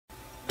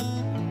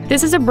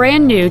This is a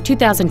brand new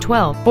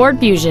 2012 Ford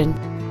Fusion.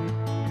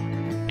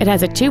 It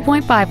has a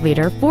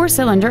 2.5-liter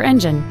four-cylinder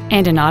engine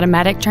and an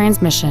automatic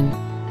transmission.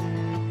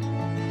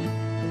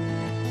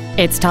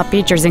 Its top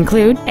features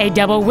include a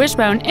double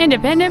wishbone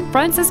independent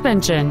front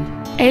suspension,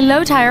 a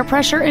low tire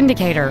pressure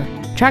indicator,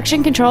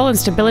 traction control and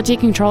stability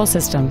control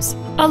systems,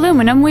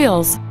 aluminum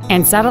wheels,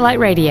 and satellite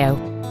radio.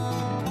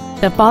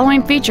 The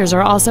following features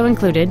are also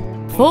included: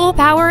 full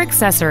power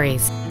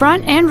accessories,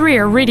 front and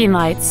rear reading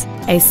lights,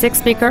 a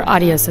 6-speaker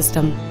audio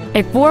system,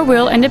 a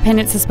 4-wheel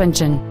independent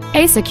suspension,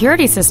 a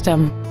security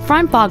system,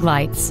 front fog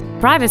lights,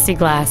 privacy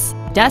glass,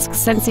 dusk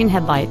sensing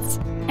headlights,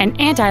 an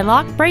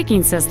anti-lock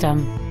braking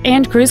system,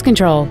 and cruise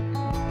control.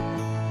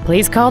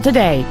 Please call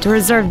today to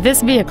reserve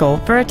this vehicle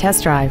for a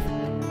test drive.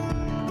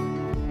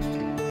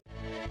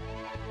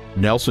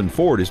 Nelson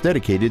Ford is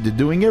dedicated to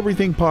doing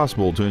everything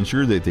possible to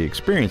ensure that the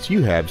experience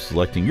you have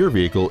selecting your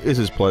vehicle is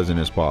as pleasant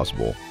as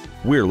possible.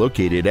 We're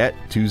located at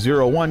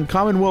 201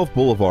 Commonwealth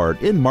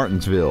Boulevard in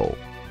Martinsville.